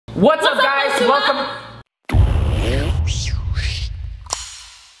What's up, guys? Welcome.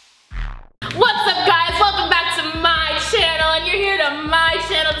 What's up, guys? Welcome back to my channel, and you're here to my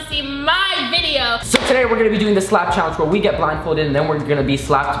channel to see my video. So today we're gonna be doing the slap challenge where we get blindfolded and then we're gonna be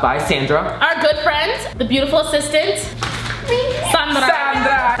slapped by Sandra, our good friend, the beautiful assistant,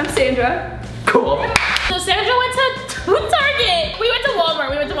 Sandra. I'm Sandra. Cool. So Sandra went to Target. We went to Walmart.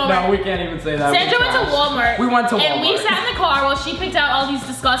 No, we can't even say that. Sandra went to Walmart. We went to Walmart. And we sat in the car while she picked out all these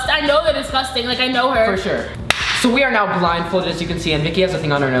disgusting. I know they're disgusting. Like, I know her. For sure. So we are now blindfolded, as you can see, and Vicky has a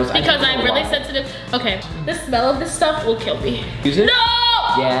thing on her nose. Because I'm really sensitive. Okay, the smell of this stuff will kill me. Use it? No!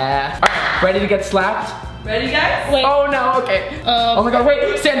 Yeah. All right, ready to get slapped? Ready, guys? Wait. Oh no, okay. Oh my god,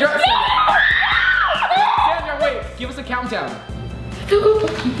 wait, Sandra. No! Sandra, wait, give us a countdown.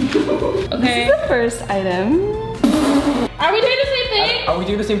 Okay. This is the first item. Are we doing the same thing? Are we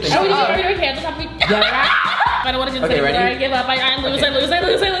doing the same thing? Are we doing candles? Yeah. I don't want to do the Okay, same thing. ready? I give up. I lose. Okay. I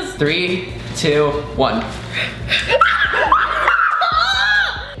lose. 3, 2, 1.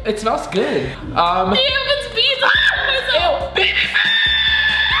 It smells good. Yeah, it's bees.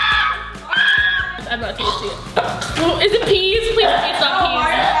 I'm not tasting it. Oh, is it peas? Please, it's not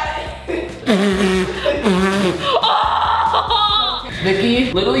peas. Oh!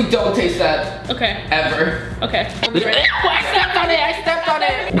 Vicky, literally don't taste that. Okay. Ever. Okay. Literally. Oh, I stepped on it.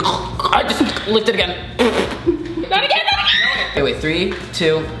 I just lifted again. Not again. Okay, wait, 3,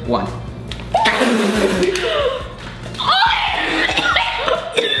 2, 1.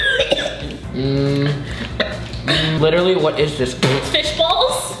 Literally, what is this? Fish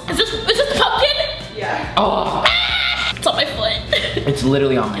balls? Is this pumpkin? Yeah. Oh, It's on my foot. it's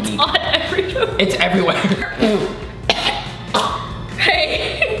literally on my knee. On everywhere. It's everywhere.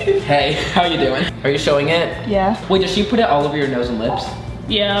 Hey. Hey, how you doing? Are you showing it? Yeah. Wait, does she put it all over your nose and lips?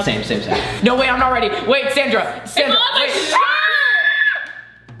 Yeah. Same. No, wait, I'm not ready. Wait, Sandra. It's on my Wait. shirt.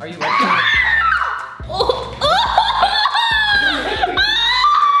 Are you ready?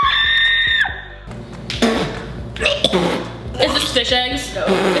 Is this fish eggs? No.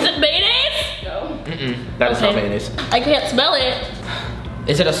 Is it mayonnaise? No. That is not Okay. mayonnaise. I can't smell it.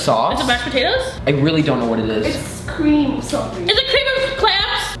 Is it a sauce? Is it mashed potatoes? I really don't know what it is. It's cream something. Is it cream of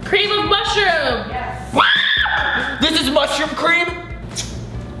clams? Cream of mushroom? Yes. This is mushroom cream?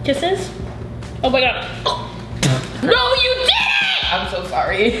 Kisses? Oh my god. No, you did it! I'm so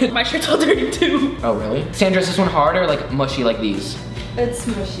sorry. My shirt's all dirty too. Oh, really? Sandra, is this one hard or like mushy like these? It's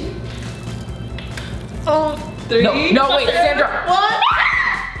mushy. Oh. 3. No, wait, Sandra. 1.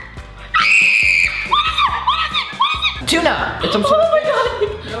 Tuna. It's some sort Oh of my fish.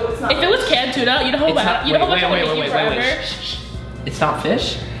 god. No, it's not. If it was canned tuna, you know how It's much not, you know how much it would wait, take you forever? Shh. It's not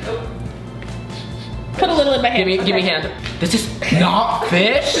fish? Nope. Put a little in my hand. Give me a hand. This is not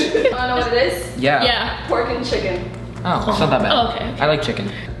fish? Wanna know what it is? Yeah. Yeah. Pork and chicken. Oh, it's not that bad. Oh, okay. I like chicken.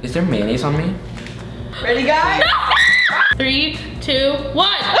 Is there mayonnaise on me? Ready, guys? 3, 2, 1.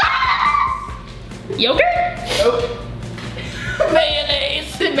 Yogurt? Nope.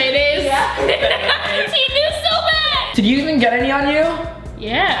 Mayonnaise. Mayonnaise? Yeah. He knew so bad. Did you even get any on you?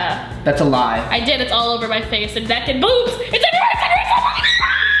 Yeah. That's a lie. I did. It's all over my face and neck and boobs. It's everywhere.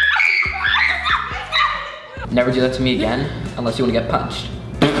 Never do that to me again, unless you want to get punched.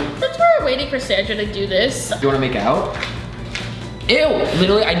 Since we're waiting for Sandra to do this. Do you want to make out? Ew!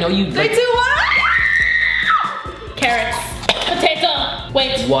 Literally, I know you. 3, 2, 1. Carrots. Potato.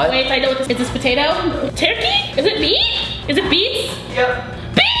 Wait. What? Wait, I know what this is. This potato? Turkey? Is it meat? Is it beets? Yep.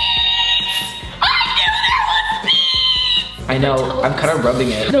 Beets! I knew there was beets! I know. I'm kind of rubbing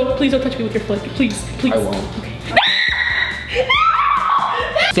it. No, please don't touch me with your foot. Please. I won't.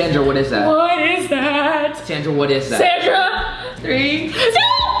 Sandra, what is that? What is that? Sandra, what is that? Sandra! 3. No!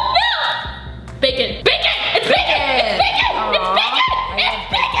 Bacon. Bacon! It's bacon! It's bacon! It's bacon! It's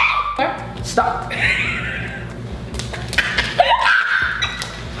bacon! Stop.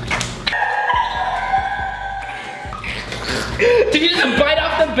 Did you just bite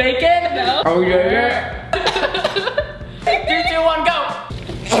off the bacon? No. Oh yeah. 3, 2, 1, go.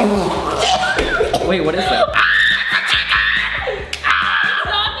 Wait, what is that?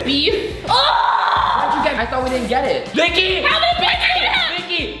 Beef. Oh! How'd you get? I thought we didn't get it. Vicky! How did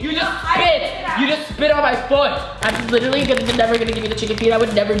Vicky! You just spit! You just spit on my foot! I'm literally never gonna give you the chicken feet. I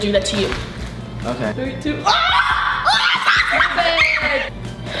would never do that to you. Okay. 3, 2.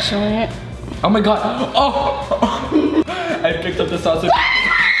 Showing it. Oh my god. Oh! I picked up the sausage.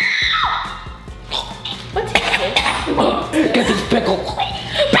 What's this? Get this pickle!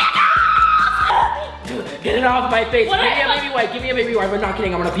 Get it off my face. What Give me a I- baby wipe. Give me a baby wipe. I'm not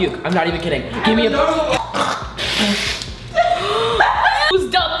kidding. I'm gonna puke. I'm not even kidding. Give me a. Who's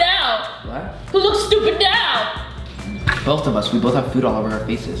dumb now? What? Who looks stupid now? Both of us, we both have food all over our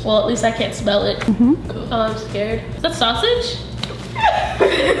faces. Well, at least I can't smell it. Oh, I'm scared. Is that sausage?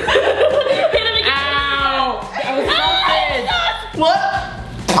 Ow! That was sausage! What?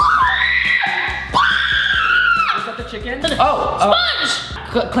 Is that the chicken? Sponge!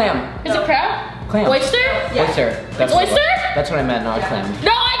 Clam. Is it crab? Clam. Oyster? Yeah. Oyster. That's Oyster? That's what I meant, not clam.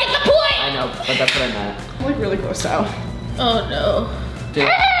 No, I get the point! I know, but that's what I meant. I'm like really grossed out. Oh no. Dude.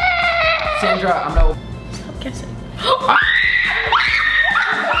 Sandra, I'm gonna... Stop guessing.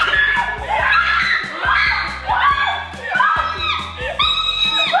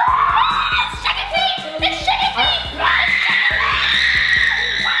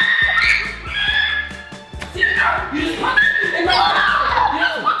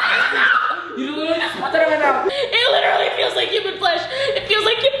 It literally feels like human flesh. It feels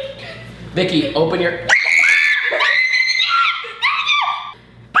like you. Vicky, open your...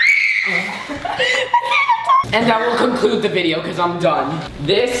 And that will conclude the video because I'm done.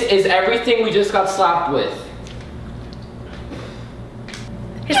 This is everything we just got slapped with.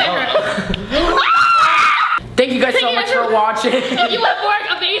 Thank you guys so much for watching. If you want more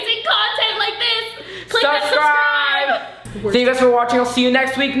amazing content like this, click that subscribe. Thank you guys for watching. I'll see you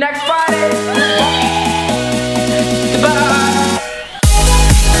next week, next Friday.